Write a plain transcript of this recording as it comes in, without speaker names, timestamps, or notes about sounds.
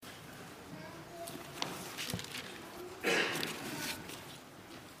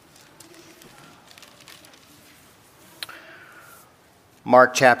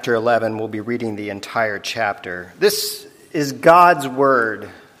Mark chapter 11. We'll be reading the entire chapter. This is God's word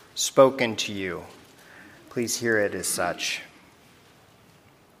spoken to you. Please hear it as such.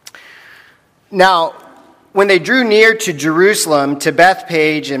 Now, when they drew near to Jerusalem, to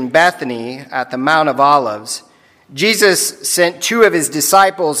Bethphage and Bethany at the Mount of Olives, Jesus sent two of his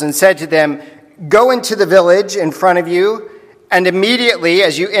disciples and said to them, "Go into the village in front of you, and immediately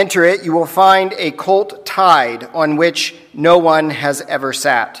as you enter it, you will find a colt tied on which no one has ever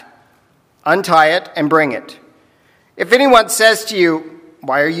sat. Untie it and bring it. If anyone says to you,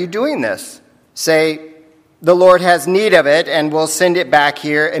 'Why are you doing this?' say, 'The Lord has need of it, and will send it back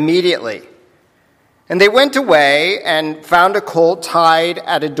here immediately.'" And they went away and found a colt tied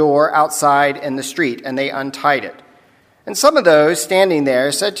at a door outside in the street, and they untied it. And some of those standing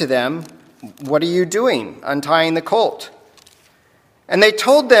there said to them, "What are you doing, untying the colt?" And they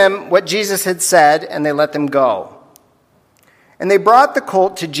told them what Jesus had said, and they let them go. And they brought the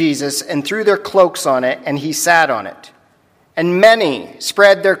colt to Jesus and threw their cloaks on it, and he sat on it. And many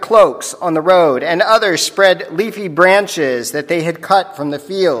spread their cloaks on the road, and others spread leafy branches that they had cut from the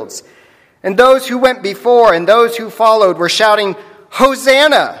fields. And those who went before and those who followed were shouting,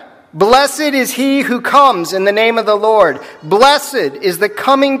 "Hosanna! Blessed is he who comes in the name of the Lord. Blessed is the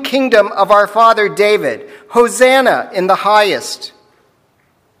coming kingdom of our father David. Hosanna in the highest."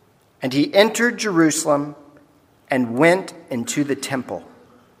 And he entered Jerusalem and went into the temple.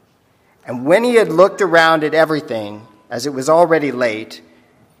 And when he had looked around at everything, as it was already late,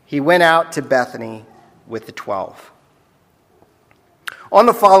 he went out to Bethany with the 12. On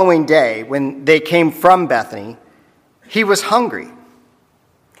the following day, when they came from Bethany, he was hungry.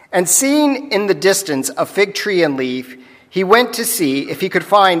 And seeing in the distance a fig tree and leaf, he went to see if he could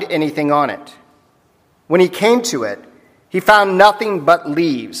find anything on it. When he came to it, he found nothing but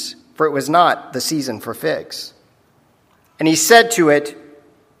leaves, for it was not the season for figs. And he said to it,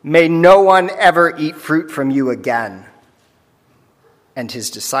 "May no one ever eat fruit from you again." And his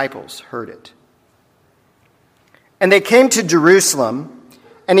disciples heard it. And they came to Jerusalem,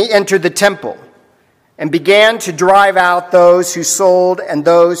 and he entered the temple, and began to drive out those who sold and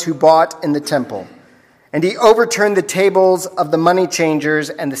those who bought in the temple. And he overturned the tables of the money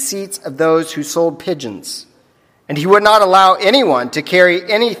changers and the seats of those who sold pigeons. And he would not allow anyone to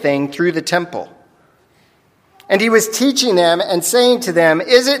carry anything through the temple. And he was teaching them and saying to them,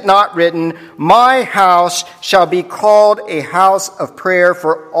 "Is it not written, 'My house shall be called a house of prayer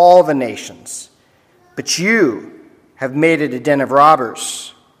for all the nations'? But you have made it a den of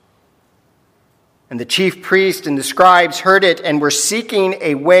robbers." And the chief priests and the scribes heard it and were seeking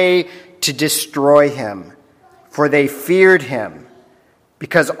a way to destroy him, for they feared him,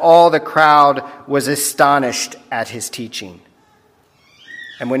 because all the crowd was astonished at his teaching.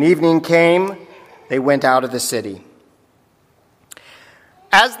 And when evening came, they went out of the city.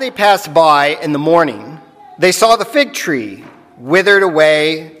 As they passed by in the morning, they saw the fig tree withered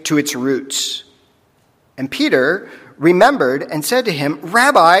away to its roots. And Peter remembered and said to him,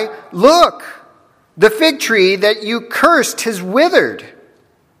 "Rabbi, look, the fig tree that you cursed has withered."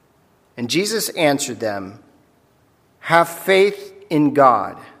 And Jesus answered them, "Have faith in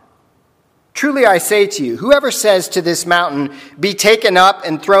God. Truly I say to you, whoever says to this mountain, 'Be taken up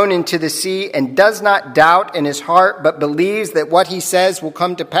and thrown into the sea,' and does not doubt in his heart, but believes that what he says will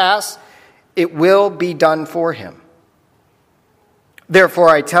come to pass, it will be done for him. Therefore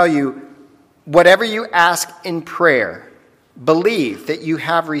I tell you, whatever you ask in prayer, believe that you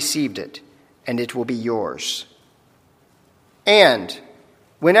have received it, and it will be yours. And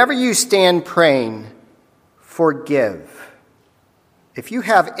whenever you stand praying, forgive if you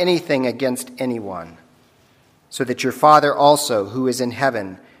have anything against anyone, so that your Father also, who is in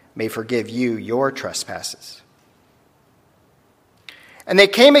heaven, may forgive you your trespasses." And they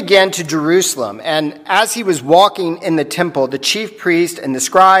came again to Jerusalem, and as he was walking in the temple, the chief priest and the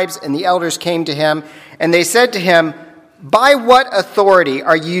scribes and the elders came to him, and they said to him, "By what authority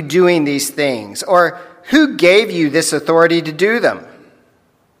are you doing these things? Or who gave you this authority to do them?"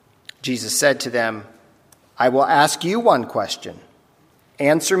 Jesus said to them, "I will ask you one question.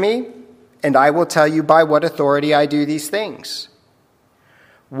 Answer me, and I will tell you by what authority I do these things.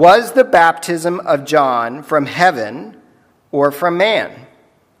 Was the baptism of John from heaven or from man?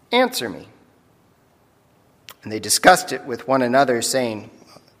 Answer me." And they discussed it with one another, saying,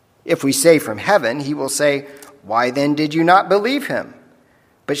 "If we say from heaven, he will say, 'Why then did you not believe him?'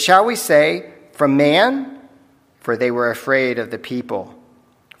 But shall we say, 'From man?'" For they were afraid of the people,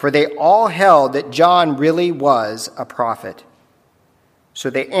 for they all held that John really was a prophet. So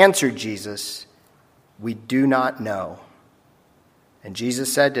they answered Jesus, "We do not know." And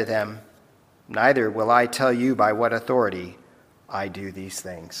Jesus said to them, "Neither will I tell you by what authority I do these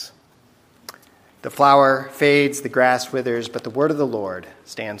things. The flower fades, the grass withers, but the word of the Lord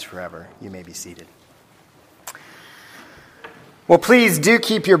stands forever. You may be seated. Well, please do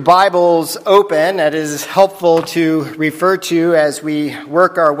keep your Bibles open. That is helpful to refer to as we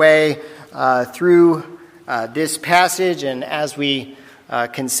work our way through this passage. And as we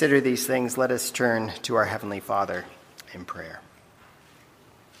consider these things, let us turn to our Heavenly Father in prayer.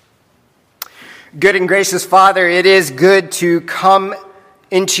 Good and gracious Father, it is good to come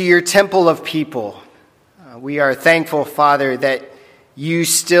into your temple of people. We are thankful, Father, that you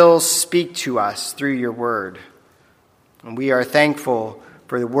still speak to us through your word. And we are thankful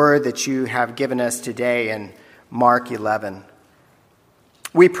for the word that you have given us today in Mark 11.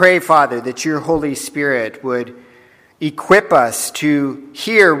 We pray, Father, that your Holy Spirit would equip us to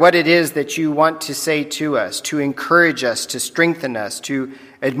hear what it is that you want to say to us, to encourage us, to strengthen us, to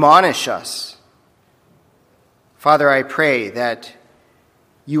admonish us. Father, I pray that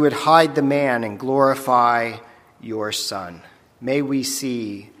you would hide the man and glorify your Son. May we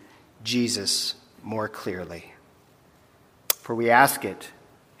see Jesus more clearly. For we ask it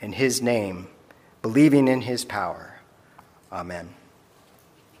in his name, believing in his power. Amen.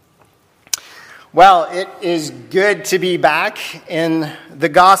 Well, it is good to be back in the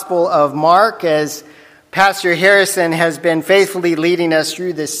Gospel of Mark as Pastor Harrison has been faithfully leading us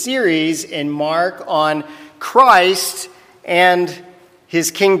through this series in Mark on Christ and his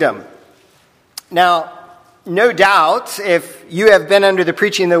kingdom. Now, no doubt, if you have been under the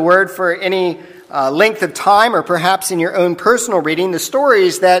preaching of the word for any length of time, or perhaps in your own personal reading, the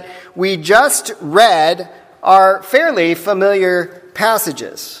stories that we just read are fairly familiar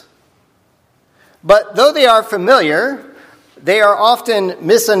passages. But though they are familiar, they are often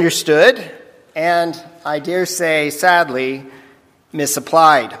misunderstood and, I dare say, sadly,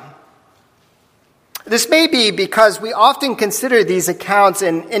 misapplied. This may be because we often consider these accounts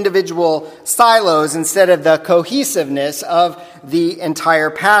in individual silos instead of the cohesiveness of the entire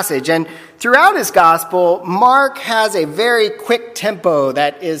passage. And throughout his gospel, Mark has a very quick tempo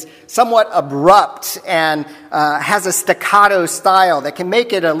that is somewhat abrupt and has a staccato style that can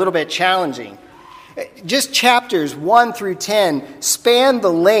make it a little bit challenging. Just chapters 1 through 10 span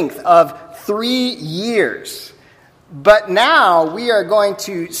the length of 3 years. But now we are going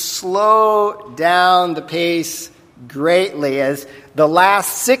to slow down the pace greatly as the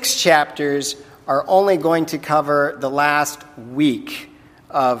last 6 chapters are only going to cover the last week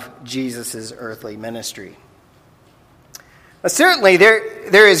of Jesus' earthly ministry. Certainly,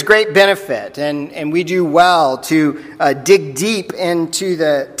 there is great benefit, and we do well to dig deep into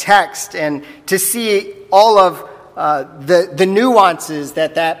the text and to see all of the nuances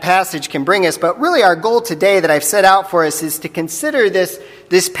that passage can bring us. But really our goal today that I've set out for us is to consider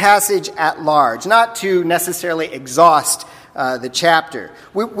this passage at large, not to necessarily exhaust the chapter.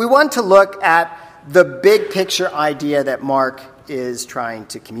 We want to look at the big picture idea that Mark is trying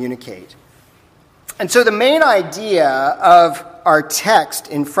to communicate. And so the main idea of our text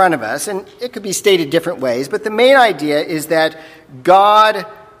in front of us, and it could be stated different ways, but the main idea is that God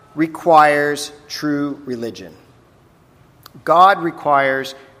requires true religion. God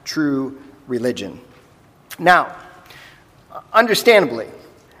requires true religion. Now, understandably,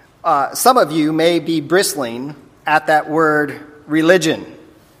 some of you may be bristling at that word religion.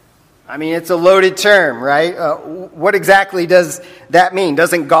 I mean, it's a loaded term, right? What exactly does that mean?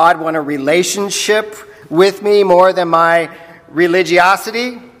 Doesn't God want a relationship with me more than my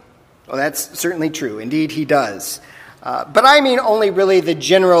religiosity? Well, that's certainly true. Indeed, he does. But I mean only really the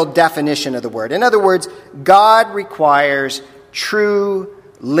general definition of the word. In other words, God requires true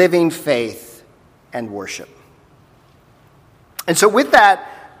living faith and worship. And so with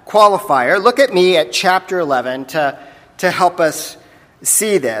that qualifier, look at me at chapter 11 to help us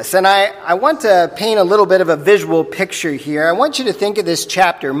see this. And I want to paint a little bit of a visual picture here. I want you to think of this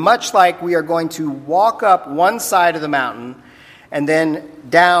chapter much like we are going to walk up one side of the mountain and then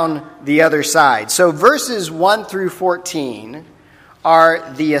down the other side. So verses 1 through 14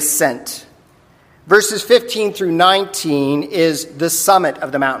 are the ascent. Verses 15 through 19 is the summit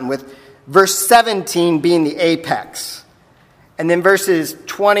of the mountain, with verse 17 being the apex. And then verses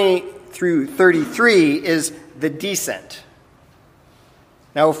 20 through 33 is the descent.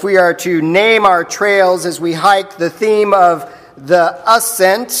 Now, if we are to name our trails as we hike, the theme of the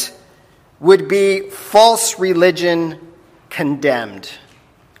ascent would be false religion condemned.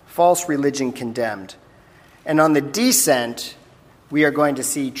 False religion condemned. And on the descent, we are going to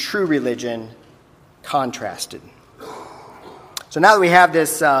see true religion contrasted. So now that we have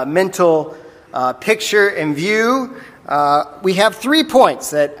this mental picture in view, we have 3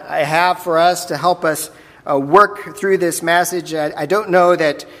 points that I have for us to help us work through this message. I don't know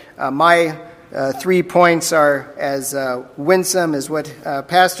that my 3 points are as winsome as what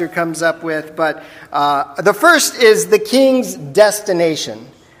Pastor comes up with, but the first is the king's destination.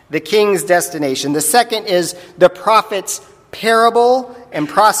 The king's destination. The second is the prophet's parable and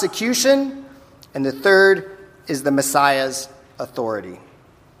prosecution. And the third is the Messiah's authority.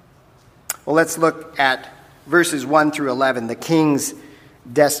 Well, let's look at verses 1 through 11, the king's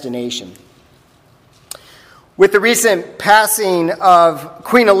destination. With the recent passing of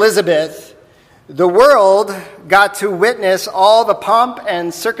Queen Elizabeth, the world got to witness all the pomp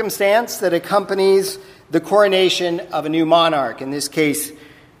and circumstance that accompanies the coronation of a new monarch, in this case,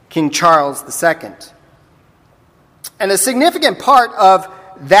 King Charles II. And a significant part of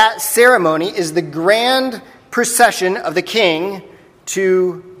that ceremony is the grand procession of the king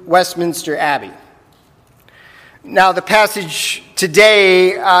to Westminster Abbey. Now, the passage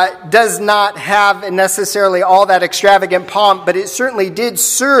today does not have necessarily all that extravagant pomp, but it certainly did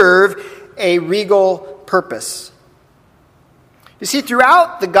serve a regal purpose. You see,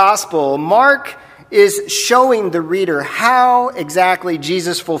 throughout the gospel, Mark is showing the reader how exactly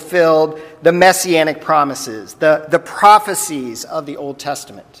Jesus fulfilled the messianic promises, the prophecies of the Old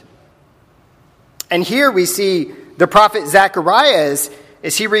Testament. And here we see the prophet Zechariah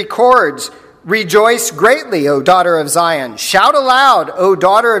as he records, "Rejoice greatly, O daughter of Zion. Shout aloud, O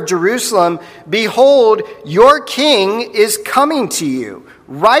daughter of Jerusalem. Behold, your king is coming to you.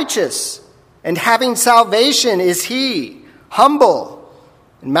 Righteous and having salvation is he, humble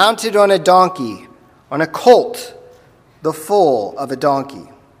and mounted on a donkey, on a colt, the foal of a donkey."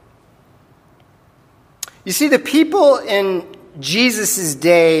 You see, the people in Jesus'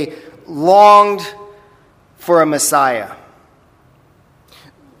 day longed for a Messiah.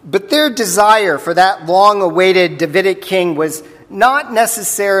 But their desire for that long-awaited Davidic king was not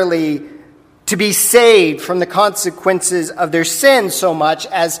necessarily to be saved from the consequences of their sin so much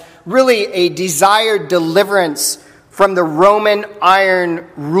as really a desired deliverance from the Roman iron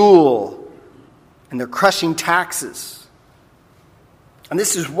rule and their crushing taxes. And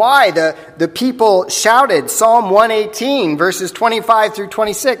this is why the people shouted Psalm 118, verses 25 through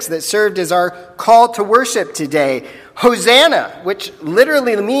 26, that served as our call to worship today. Hosanna, which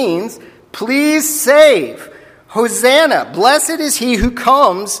literally means, please save. Hosanna, blessed is he who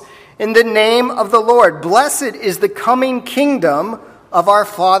comes in the name of the Lord. Blessed is the coming kingdom of our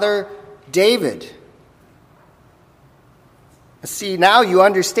father David. See, now you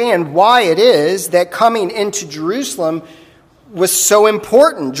understand why it is that coming into Jerusalem was so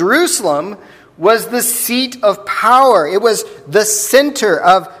important. Jerusalem was the seat of power. It was the center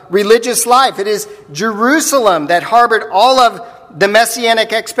of religious life. It is Jerusalem that harbored all of the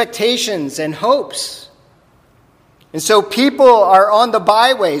messianic expectations and hopes. And so people are on the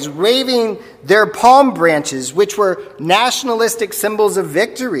byways waving their palm branches, which were nationalistic symbols of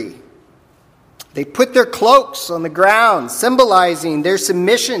victory. They put their cloaks on the ground, symbolizing their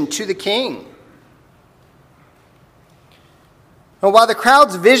submission to the king. And while the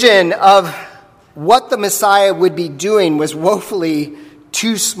crowd's vision of what the Messiah would be doing was woefully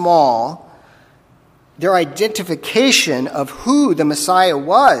too small, their identification of who the Messiah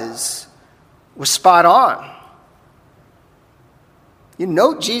was spot on. You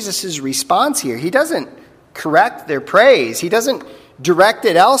note Jesus' response here. He doesn't correct their praise. He doesn't direct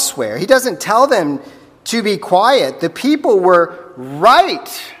it elsewhere. He doesn't tell them to be quiet. The people were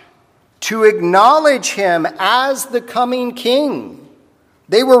right to acknowledge him as the coming king.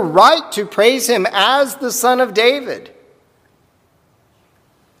 They were right to praise him as the Son of David.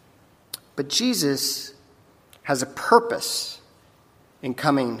 But Jesus has a purpose in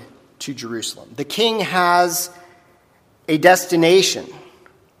coming to Jerusalem. The king has a destination.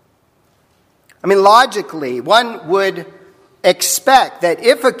 I mean, logically, one would expect that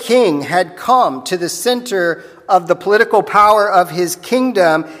if a king had come to the center of the political power of his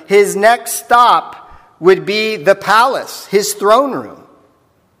kingdom, his next stop would be the palace, his throne room.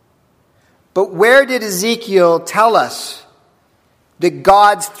 But where did Ezekiel tell us that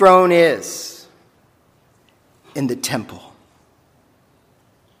God's throne is? In the temple.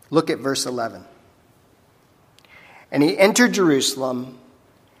 Look at verse 11. And he entered Jerusalem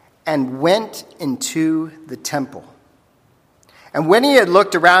and went into the temple. And when he had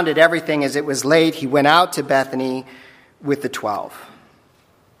looked around at everything as it was late, he went out to Bethany with the 12.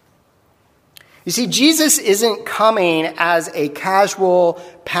 You see, Jesus isn't coming as a casual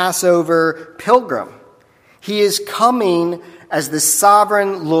Passover pilgrim. He is coming as the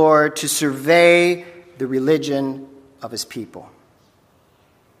sovereign Lord to survey the religion of his people.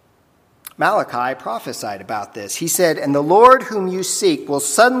 Malachi prophesied about this. He said, "And the Lord whom you seek will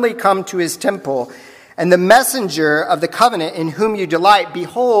suddenly come to his temple, and the messenger of the covenant in whom you delight.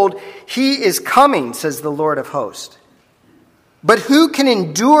 Behold, he is coming, says the Lord of hosts. But who can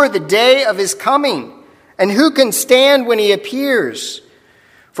endure the day of his coming? And who can stand when he appears?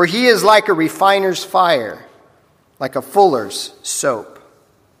 For he is like a refiner's fire, like a fuller's soap.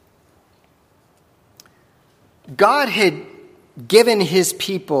 God had given his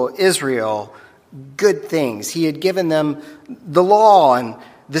people, Israel, good things. He had given them the law and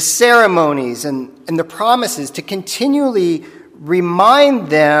the ceremonies and the promises to continually remind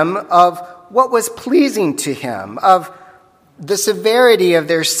them of what was pleasing to him, of the severity of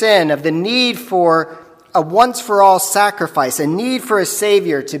their sin, of the need for a once-for-all sacrifice, a need for a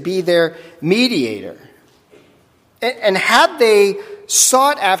Savior to be their mediator. And had they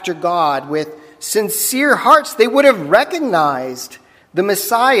sought after God with sincere hearts, they would have recognized the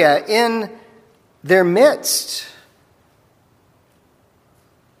Messiah in their midst.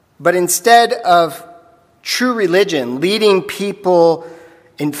 But instead of true religion, leading people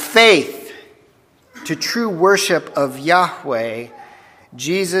in faith to true worship of Yahweh,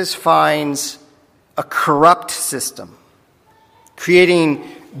 Jesus finds a corrupt system, creating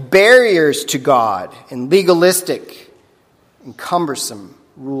barriers to God and legalistic and cumbersome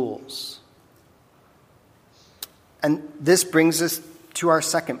rules. And this brings us to our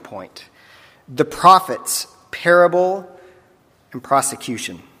second point, the prophet's parable and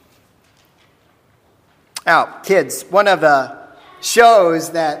prosecution. Now, kids, one of the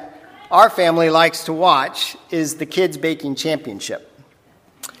shows that our family likes to watch is the Kids Baking Championship.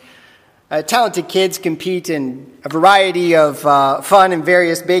 Talented kids compete in a variety of fun and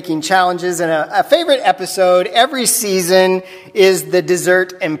various baking challenges, and a favorite episode every season is the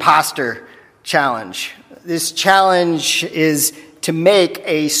Dessert Imposter Challenge. This challenge is to make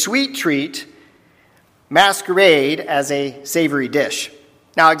a sweet treat masquerade as a savory dish.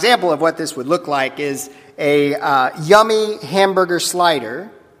 Now, an example of what this would look like is a yummy hamburger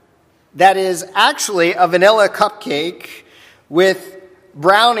slider that is actually a vanilla cupcake with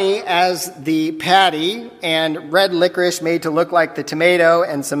brownie as the patty and red licorice made to look like the tomato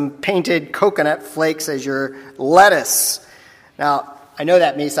and some painted coconut flakes as your lettuce. Now, I know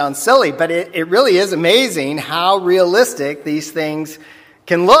that may sound silly, but it really is amazing how realistic these things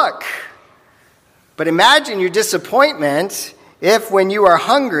can look. But imagine your disappointment if when you are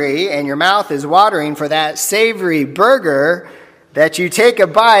hungry and your mouth is watering for that savory burger, that you take a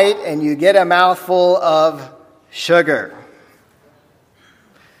bite and you get a mouthful of sugar.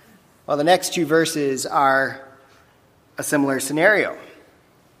 Well, the next two verses are a similar scenario.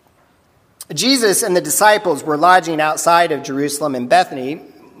 Jesus and the disciples were lodging outside of Jerusalem in Bethany,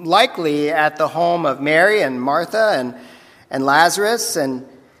 likely at the home of Mary and Martha and Lazarus. And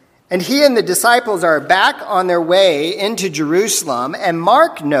he and the disciples are back on their way into Jerusalem, and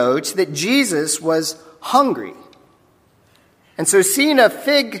Mark notes that Jesus was hungry. And so seeing a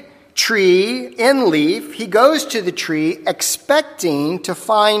fig tree in leaf, he goes to the tree expecting to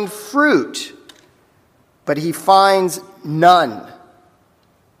find fruit, but he finds none.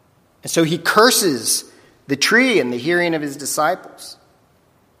 And so he curses the tree in the hearing of his disciples.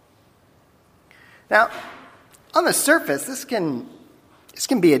 Now, on the surface, this can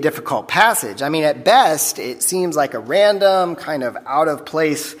be a difficult passage. I mean, at best, it seems like a random, kind of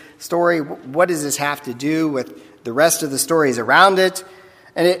out-of-place story. What does this have to do with the rest of the stories around it?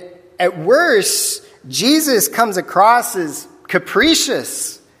 And at worst, Jesus comes across as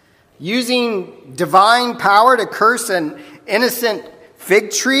capricious, using divine power to curse an innocent fig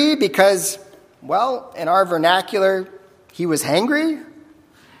tree because, well, in our vernacular, he was hangry.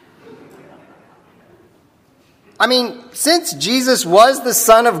 I mean, since Jesus was the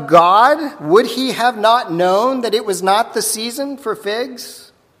Son of God, would he have not known that it was not the season for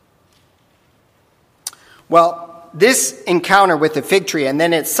figs? Well, this encounter with the fig tree and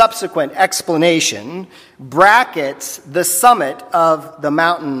then its subsequent explanation brackets the summit of the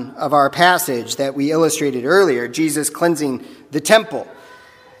mountain of our passage that we illustrated earlier, Jesus cleansing the temple.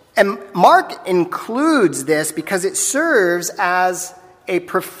 And Mark includes this because it serves as a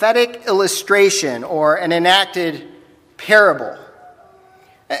prophetic illustration or an enacted parable.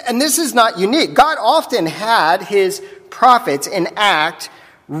 And this is not unique. God often had his prophets enact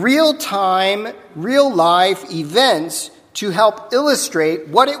real-time, real-life events to help illustrate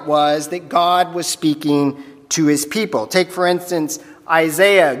what it was that God was speaking to his people. Take, for instance,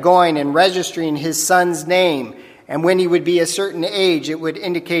 Isaiah going and registering his son's name, and when he would be a certain age, it would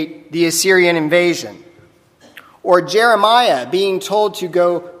indicate the Assyrian invasion. Or Jeremiah being told to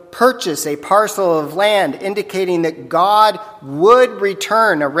go purchase a parcel of land, indicating that God would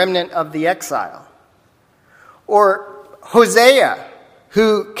return a remnant of the exile. Or Hosea,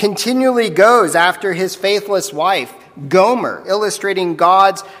 who continually goes after his faithless wife, Gomer, illustrating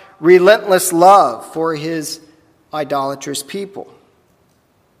God's relentless love for his idolatrous people.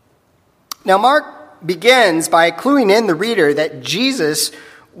 Now, Mark begins by cluing in the reader that Jesus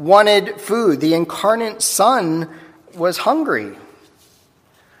wanted food. The incarnate Son was hungry.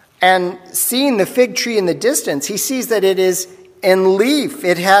 And seeing the fig tree in the distance, he sees that it is in leaf.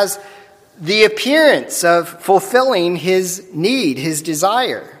 It has the appearance of fulfilling his need, his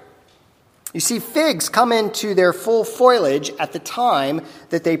desire. You see, figs come into their full foliage at the time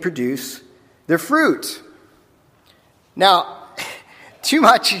that they produce their fruit. Now, too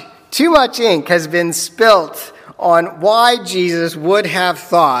much ink has been spilt on why Jesus would have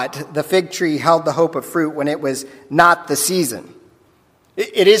thought the fig tree held the hope of fruit when it was not the season.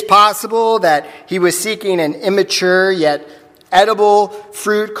 It is possible that he was seeking an immature yet edible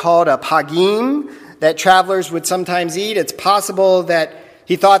fruit called a pagim that travelers would sometimes eat. It's possible that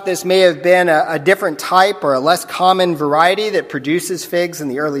he thought this may have been a different type or a less common variety that produces figs in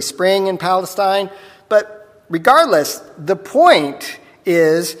the early spring in Palestine. But regardless, the point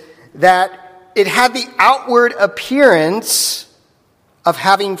is that it had the outward appearance of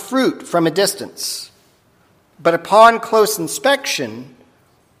having fruit from a distance. But upon close inspection,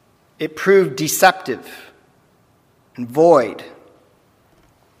 it proved deceptive and void.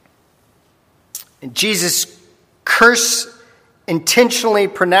 And Jesus' curse, intentionally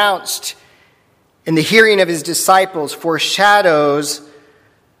pronounced in the hearing of his disciples, foreshadows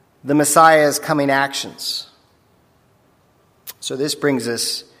the Messiah's coming actions. So this brings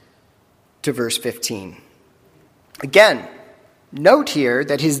us to verse 15. Again, note here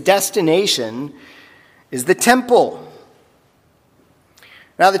that his destination is the temple.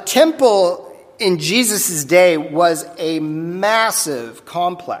 Now, the temple in Jesus' day was a massive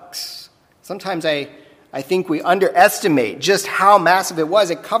complex. Sometimes I think we underestimate just how massive it was.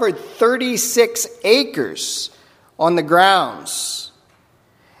 It covered 36 acres on the grounds.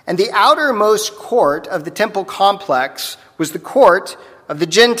 And the outermost court of the temple complex was the court of the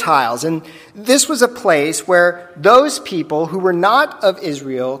Gentiles. And this was a place where those people who were not of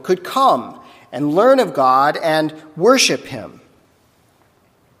Israel could come and learn of God and worship him.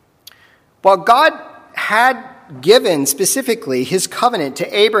 While God had given specifically his covenant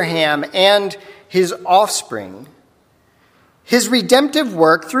to Abraham and his offspring, his redemptive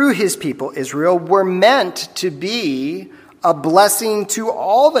work through his people Israel were meant to be a blessing to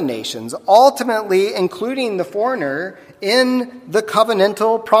all the nations, ultimately including the foreigner in the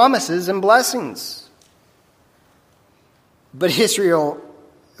covenantal promises and blessings. But Israel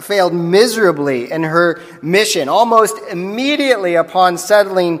failed miserably in her mission. Almost immediately upon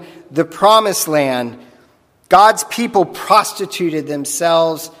settling the promised land, God's people prostituted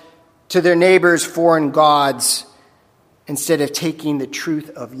themselves to their neighbors' foreign gods instead of taking the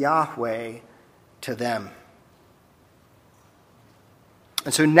truth of Yahweh to them.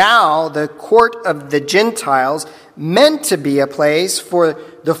 And so now the court of the Gentiles, meant to be a place for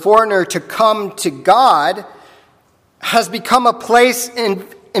the foreigner to come to God, has become a place in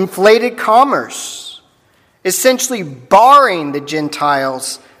inflated commerce, essentially barring the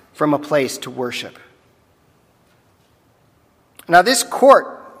Gentiles from a place to worship. Now, this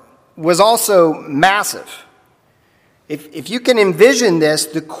court was also massive. If you can envision this,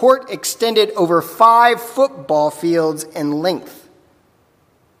 the court extended over 5 football fields in length.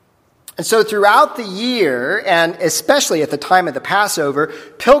 And so throughout the year, and especially at the time of the Passover,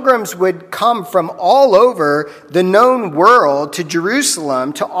 pilgrims would come from all over the known world to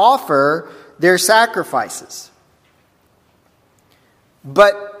Jerusalem to offer their sacrifices.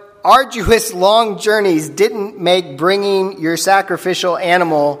 But arduous long journeys didn't make bringing your sacrificial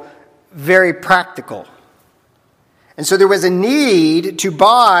animal very practical. And so there was a need to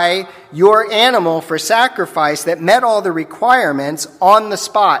buy your animal for sacrifice that met all the requirements on the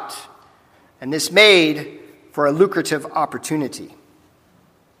spot. And this made for a lucrative opportunity.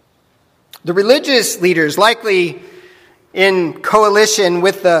 The religious leaders, likely in coalition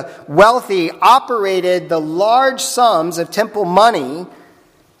with the wealthy, operated the large sums of temple money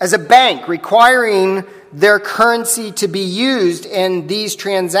as a bank, requiring their currency to be used in these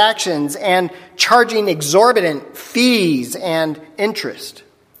transactions and charging exorbitant fees and interest.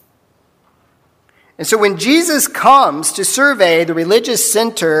 And so when Jesus comes to survey the religious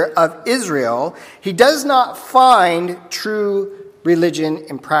center of Israel, he does not find true religion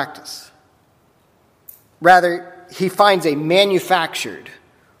in practice. Rather, he finds a manufactured,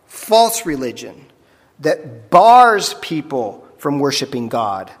 false religion that bars people from worshiping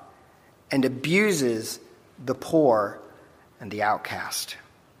God and abuses the poor and the outcast.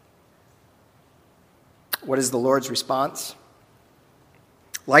 What is the Lord's response?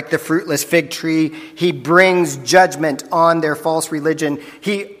 Like the fruitless fig tree, he brings judgment on their false religion.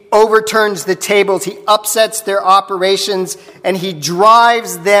 He overturns the tables, he upsets their operations, and he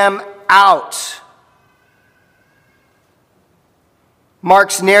drives them out.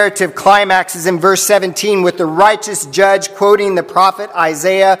 Mark's narrative climaxes in verse 17 with the righteous judge quoting the prophet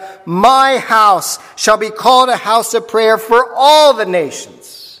Isaiah, "My house shall be called a house of prayer for all the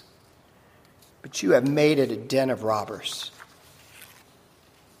nations, but you have made it a den of robbers."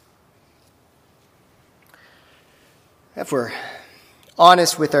 If we're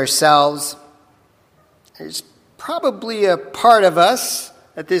honest with ourselves, there's probably a part of us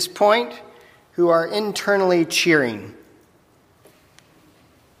at this point who are internally cheering.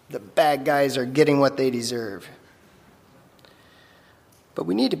 The bad guys are getting what they deserve. But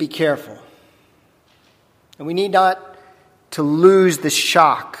we need to be careful. And we need not to lose the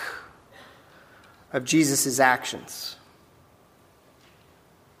shock of Jesus' actions.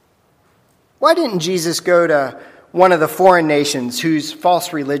 Why didn't Jesus go to one of the foreign nations whose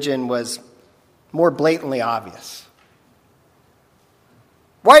false religion was more blatantly obvious?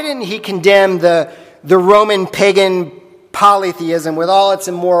 Why didn't he condemn the Roman pagan polytheism with all its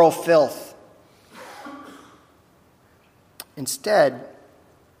immoral filth? Instead,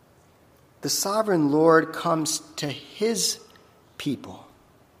 the sovereign Lord comes to his people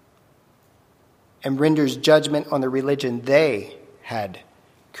and renders judgment on the religion they had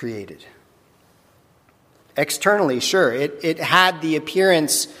created. Externally, sure, it had the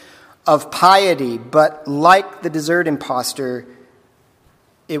appearance of piety, but like the desert impostor,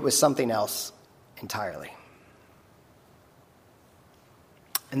 it was something else entirely.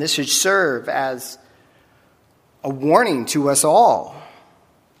 And this should serve as a warning to us all.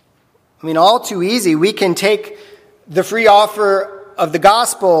 I mean, all too easy, we can take the free offer of the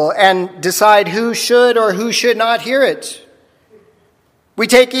gospel and decide who should or who should not hear it. We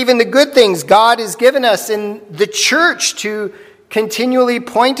take even the good things God has given us in the church to continually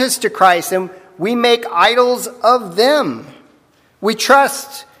point us to Christ, and we make idols of them. We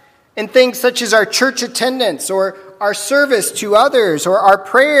trust in things such as our church attendance or our service to others or our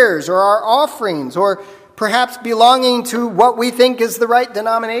prayers or our offerings or perhaps belonging to what we think is the right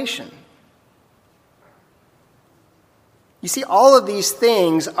denomination. You see, all of these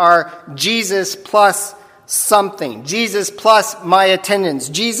things are Jesus plus something. Jesus plus my attendance.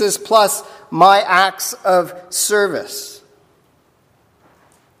 Jesus plus my acts of service.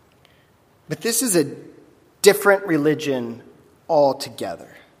 But this is a different religion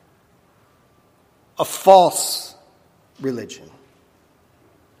altogether. A false religion.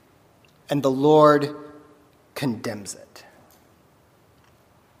 And the Lord condemns it.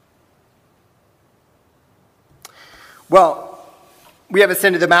 Well, we have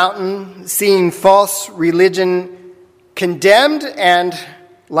ascended the mountain, seeing false religion condemned, and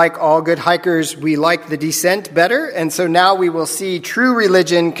like all good hikers, we like the descent better. And so now we will see true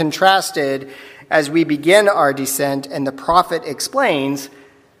religion contrasted as we begin our descent, and the prophet explains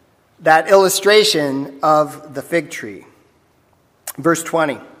that illustration of the fig tree. Verse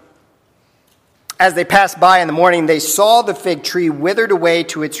 20. As they passed by in the morning, they saw the fig tree withered away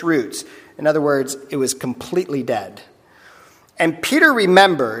to its roots. In other words, it was completely dead. And Peter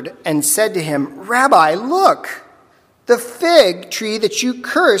remembered and said to him, "Rabbi, look, the fig tree that you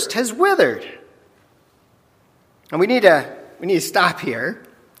cursed has withered." And we need to stop here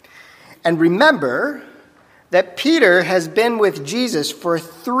and remember that Peter has been with Jesus for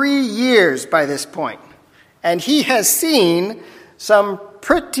 3 years by this point, and he has seen some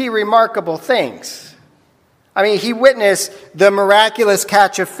pretty remarkable things. I mean, he witnessed the miraculous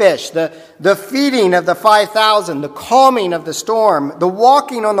catch of fish, the feeding of the 5,000, the calming of the storm, the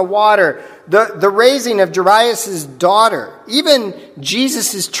walking on the water, the raising of Jairus' daughter, even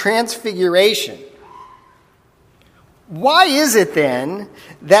Jesus' transfiguration. Why is it then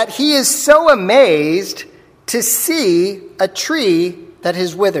that he is so amazed to see a tree that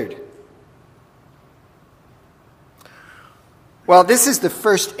has withered? Well, this is the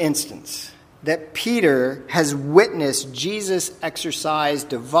first instance that Peter has witnessed Jesus exercise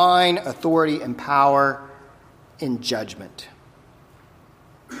divine authority and power in judgment.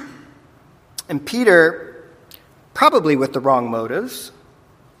 And Peter, probably with the wrong motives,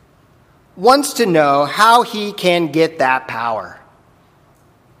 wants to know how he can get that power.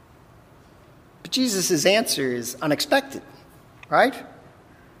 But Jesus' answer is unexpected, right?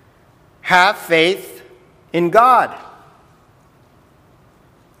 Have faith in God.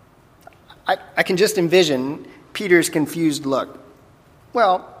 I can just envision Peter's confused look.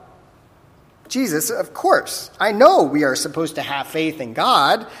 Well, Jesus, of course, I know we are supposed to have faith in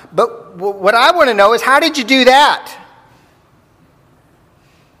God, but what I want to know is, how did you do that?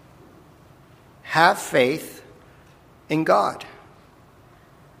 have faith in God.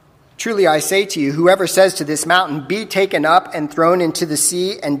 Truly I say to you, whoever says to this mountain, be taken up and thrown into the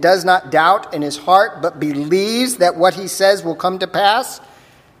sea, and does not doubt in his heart, but believes that what he says will come to pass,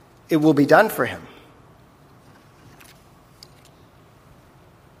 it will be done for him.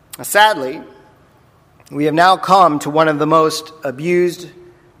 Sadly, we have now come to one of the most abused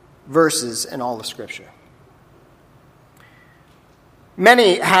verses in all of Scripture.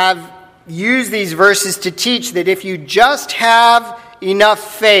 Many have used these verses to teach that if you just have enough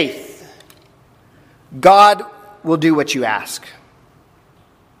faith, God will do what you ask.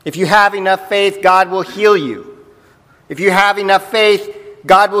 If you have enough faith, God will heal you. If you have enough faith,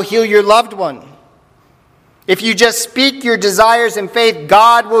 God will heal your loved one. If you just speak your desires in faith,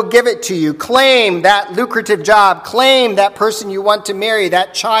 God will give it to you. Claim that lucrative job. Claim that person you want to marry,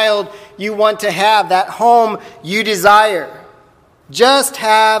 that child you want to have, that home you desire. Just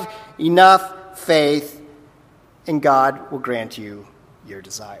have enough faith, and God will grant you your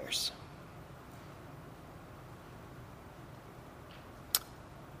desires.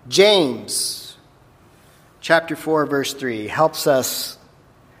 James chapter 4, verse 3 helps us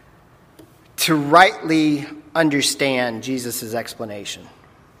to rightly understand Jesus' explanation.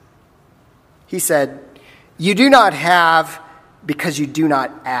 He said, you do not have because you do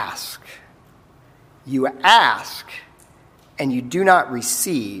not ask. You ask and you do not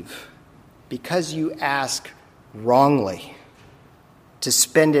receive because you ask wrongly to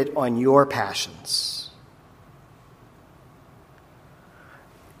spend it on your passions.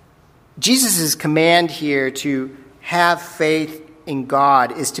 Jesus' command here to have faith in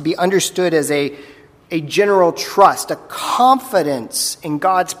God is to be understood as a general trust, a confidence in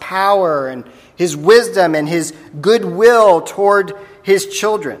God's power and his wisdom and his goodwill toward his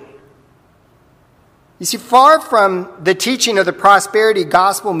children. You see, far from the teaching of the prosperity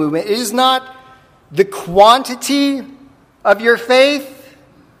gospel movement, it is not the quantity of your faith.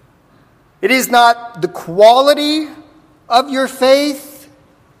 It is not the quality of your faith.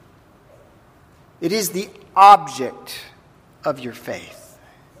 It is the object of your faith.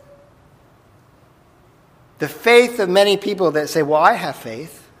 The faith of many people that say, well, I have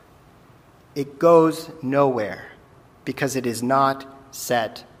faith, it goes nowhere because it is not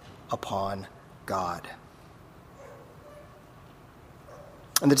set upon God.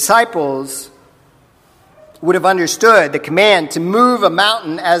 And the disciples would have understood the command to move a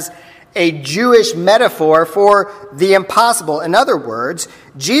mountain as a Jewish metaphor for the impossible. In other words,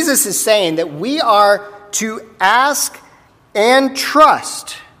 Jesus is saying that we are to ask and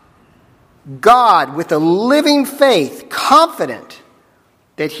trust God with a living faith, confident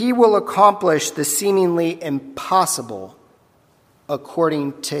that he will accomplish the seemingly impossible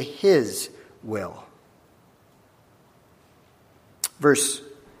according to his will. Verse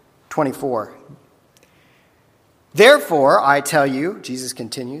 24. Therefore, I tell you, Jesus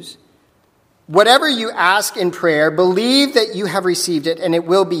continues, whatever you ask in prayer, believe that you have received it and it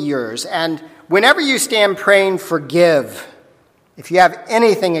will be yours. And whenever you stand praying, forgive if you have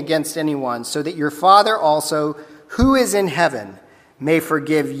anything against anyone, so that your Father also, who is in heaven, may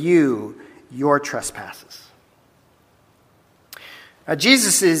forgive you your trespasses. Now,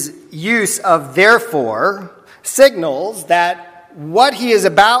 Jesus' use of therefore signals that what he is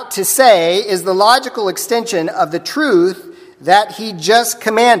about to say is the logical extension of the truth that he just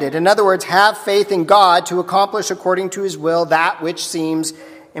commanded. In other words, have faith in God to accomplish according to his will that which seems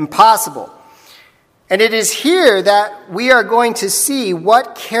impossible. And it is here that we are going to see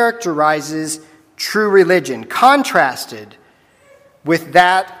what characterizes true religion, contrasted with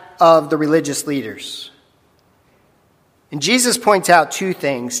that of the religious leaders. And Jesus points out two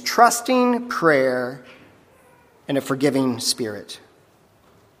things: trusting prayer and a forgiving spirit.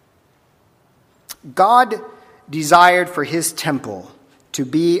 God desired for his temple to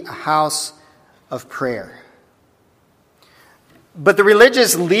be a house of prayer. But the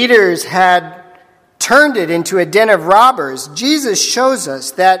religious leaders had turned it into a den of robbers. Jesus shows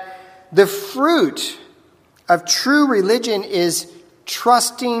us that the fruit of true religion is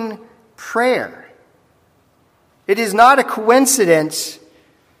trusting prayer. It is not a coincidence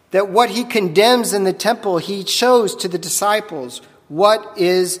that what he condemns in the temple, he shows to the disciples what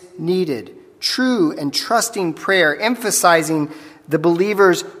is needed. True and trusting prayer, emphasizing the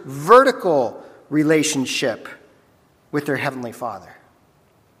believer's vertical relationship with their Heavenly Father.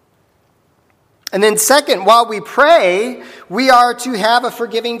 And then second, while we pray, we are to have a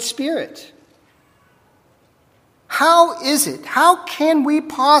forgiving spirit. How is it? How can we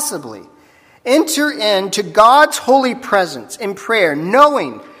possibly enter into God's holy presence in prayer,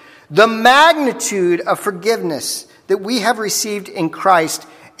 knowing the magnitude of forgiveness that we have received in Christ,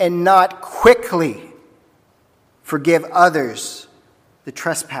 and not quickly forgive others the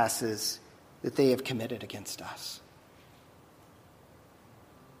trespasses that they have committed against us.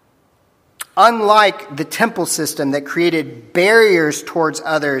 Unlike the temple system that created barriers towards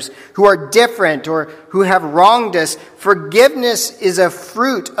others who are different or who have wronged us, forgiveness is a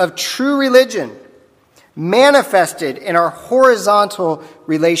fruit of true religion manifested in our horizontal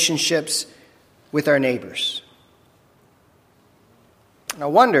relationships with our neighbors. And I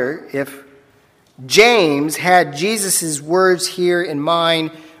wonder if James had Jesus' words here in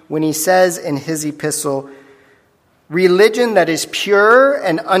mind when he says in his epistle, religion that is pure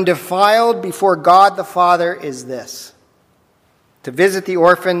and undefiled before God the Father is this: to visit the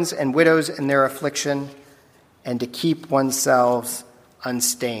orphans and widows in their affliction and to keep oneself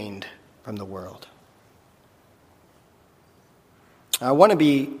unstained from the world. I want to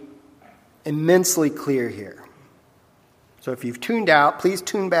be immensely clear here. So if you've tuned out, please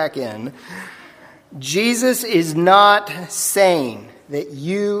tune back in. Jesus is not saying that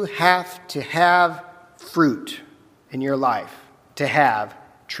you have to have fruit in your life to have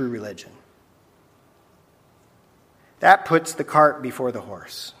true religion. That puts the cart before the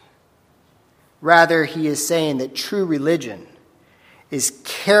horse. Rather, he is saying that true religion is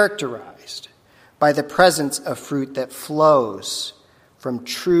characterized by the presence of fruit that flows from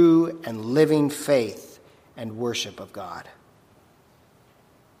true and living faith and worship of God.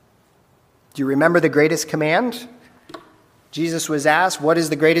 Do you remember the greatest command? Jesus was asked, what is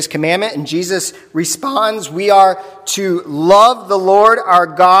the greatest commandment? And Jesus responds, we are to love the Lord our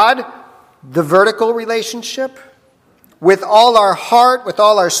God, the vertical relationship, with all our heart, with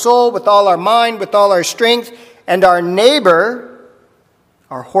all our soul, with all our mind, with all our strength, and our neighbor,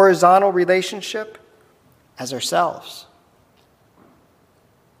 our horizontal relationship, as ourselves.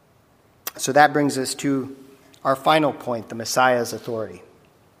 So that brings us to our final point, the Messiah's authority.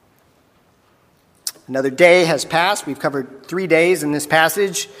 Another day has passed. We've covered 3 days in this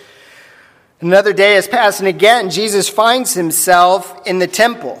passage. Another day has passed, and again, Jesus finds himself in the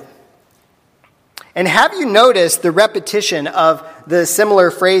temple. And have you noticed the repetition of the similar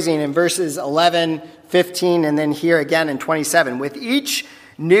phrasing in verses 11, 15, and then here again in 27? With each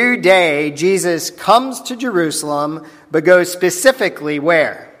new day, Jesus comes to Jerusalem, but goes specifically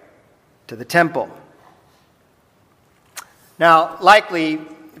where? To the temple. Now, likely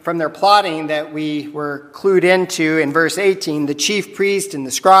from their plotting that we were clued into in verse 18, the chief priest and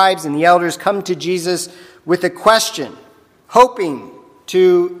the scribes and the elders come to Jesus with a question, hoping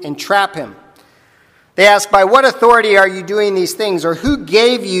to entrap him. They ask, by what authority are you doing these things? Or who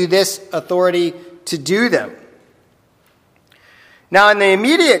gave you this authority to do them? Now, in the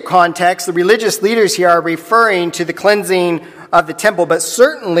immediate context, the religious leaders here are referring to the cleansing of the temple, but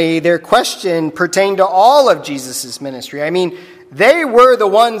certainly their question pertained to all of Jesus' ministry. I mean, they were the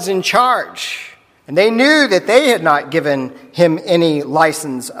ones in charge, and they knew that they had not given him any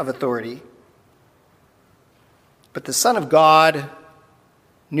license of authority. But the Son of God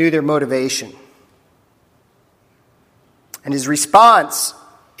knew their motivation. And his response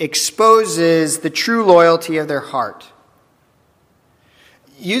exposes the true loyalty of their heart.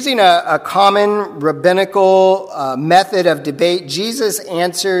 Using a common rabbinical method of debate, Jesus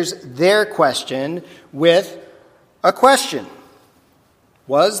answers their question with a question.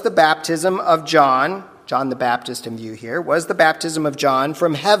 Was the baptism of John the Baptist in view here, was the baptism of John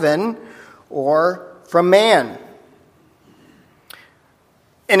from heaven or from man?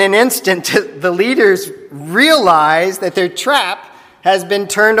 In an instant, the leaders realize that their trap has been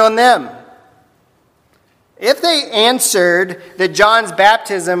turned on them. If they answered that John's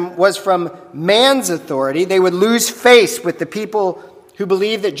baptism was from man's authority, they would lose face with the people who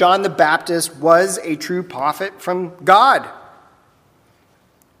believed that John the Baptist was a true prophet from God.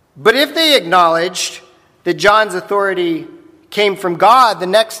 But if they acknowledged that John's authority came from God, the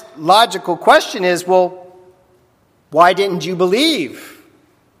next logical question is, well, why didn't you believe?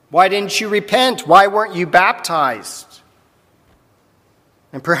 Why didn't you repent? Why weren't you baptized?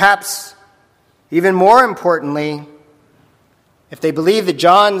 And perhaps even more importantly, if they believe that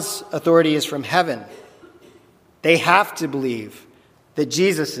John's authority is from heaven, they have to believe that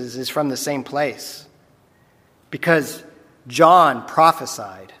Jesus's is from the same place, because John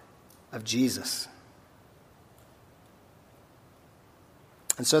prophesied of Jesus.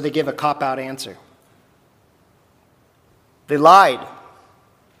 And so they give a cop-out answer. They lied.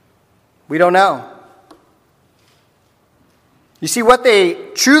 We don't know. You see, what they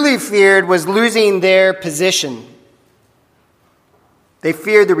truly feared was losing their position. They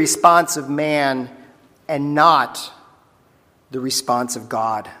feared the response of man and not the response of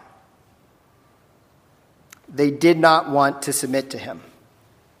God. They did not want to submit to him.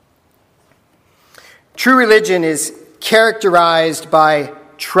 True religion is characterized by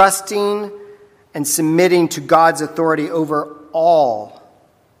trusting and submitting to God's authority over all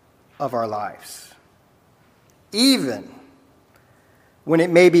of our lives, even when it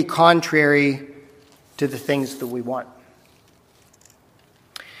may be contrary to the things that we want.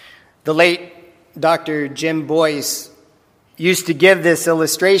 The late Dr. Jim Boyce used to give this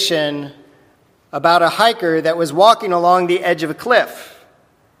illustration about a hiker that was walking along the edge of a cliff.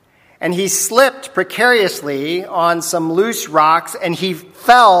 And he slipped precariously on some loose rocks, and he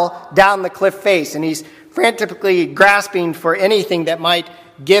fell down the cliff face. And he's frantically grasping for anything that might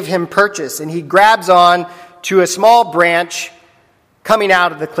give him purchase. And he grabs on to a small branch coming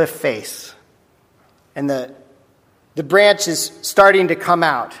out of the cliff face. And the branch is starting to come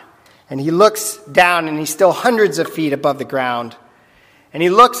out. And he looks down, and he's still hundreds of feet above the ground. And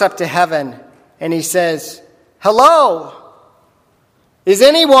he looks up to heaven, and he says, "Hello? Is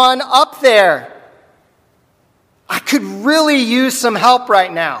anyone up there? I could really use some help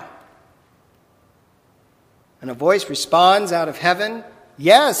right now." And a voice responds out of heaven,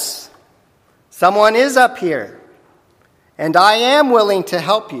 "Yes, someone is up here, and I am willing to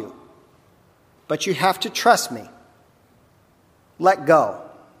help you, but you have to trust me. Let go."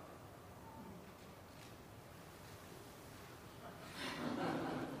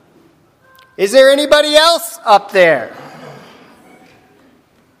 Is there anybody else up there?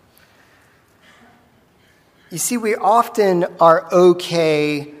 You see, we often are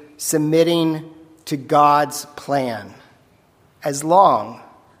okay submitting to God's plan as long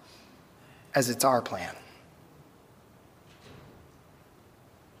as it's our plan.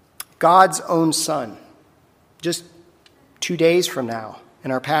 God's own Son, just 2 days from now in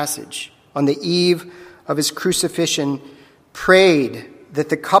our passage, on the eve of his crucifixion, prayed that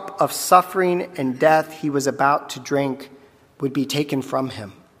the cup of suffering and death he was about to drink would be taken from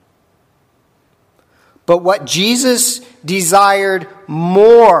him. But what Jesus desired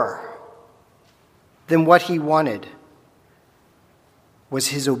more than what he wanted was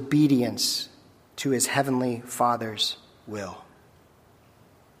his obedience to his heavenly Father's will.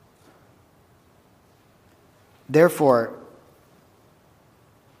 Therefore,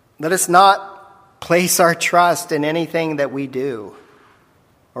 let us not place our trust in anything that we do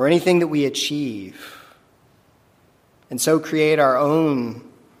or anything that we achieve, and so create our own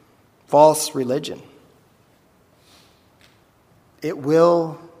false religion. It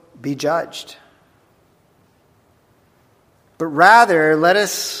will be judged. But rather, let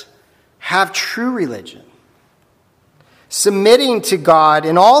us have true religion, submitting to God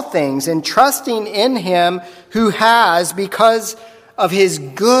in all things and trusting in him who has, because of his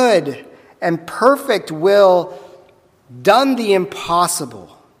good and perfect will, done the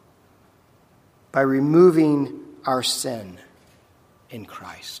impossible by removing our sin in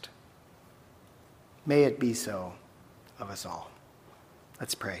Christ. May it be so of us all.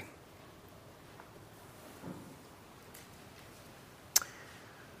 Let's pray.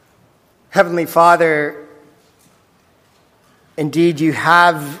 Heavenly Father, indeed you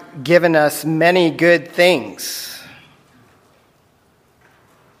have given us many good things,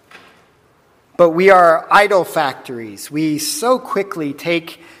 but we are idol factories. We so quickly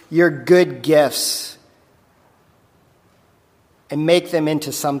take your good gifts and make them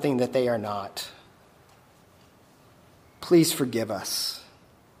into something that they are not. Please forgive us.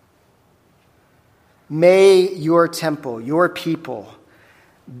 May your temple, your people,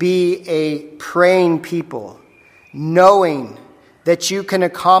 be a praying people, knowing that you can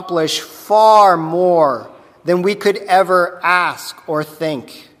accomplish far more than we could ever ask or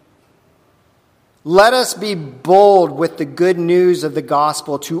think. Let us be bold with the good news of the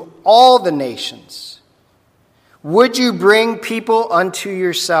gospel to all the nations. Would you bring people unto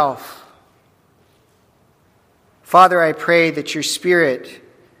yourself? Father, I pray that your Spirit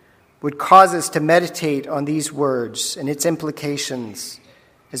would cause us to meditate on these words and its implications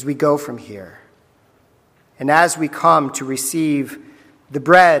as we go from here. And as we come to receive the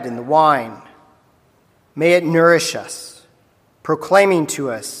bread and the wine, may it nourish us, proclaiming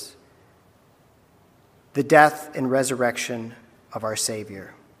to us the death and resurrection of our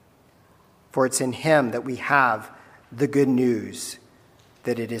Savior. For it's in him that we have the good news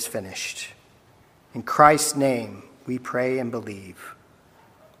that it is finished. In Christ's name we pray and believe.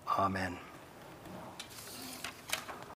 Amen.